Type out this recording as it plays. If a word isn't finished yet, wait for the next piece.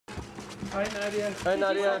Hi, Nadia. Hi,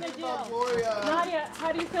 Nadia. Nadia,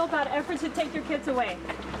 how do you feel about efforts to take your kids away?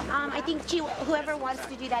 I think whoever wants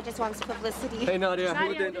to do that just wants publicity. Hey, Nadia.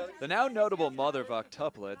 The now notable mother of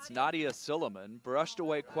octuplets, Nadia Silliman, brushed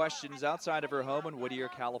away questions outside of her home in Whittier,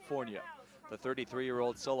 California. The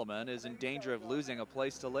 33-year-old Silliman is in danger of losing a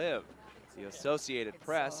place to live. The Associated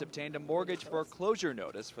Press obtained a mortgage foreclosure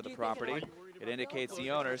notice for the property. It indicates the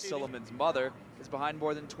owner, Silliman's mother, is behind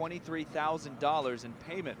more than $23,000 in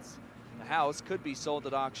payments. The house could be sold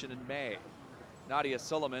at auction in May. Nadia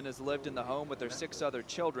Silliman has lived in the home with her 6 other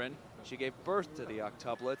children. She gave birth to the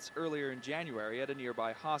octuplets earlier in January at a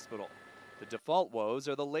nearby hospital. The default woes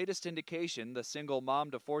are the latest indication the single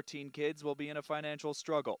mom to 14 kids will be in a financial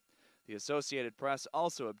struggle. The Associated Press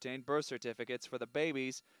also obtained birth certificates for the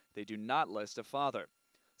babies. They do not list a father.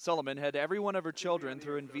 Silliman had every one of her children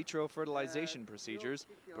through in vitro fertilization procedures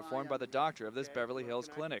performed by the doctor of this Beverly Hills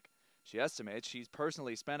clinic. She estimates she's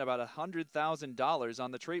personally spent about $100,000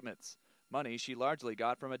 on the treatments, money she largely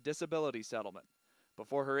got from a disability settlement.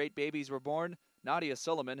 Before her 8 babies were born, Nadia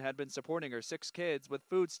Silliman had been supporting her 6 kids with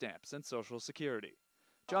food stamps and Social Security.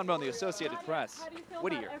 John Bone, The Associated Press,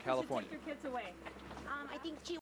 Whittier, California. I think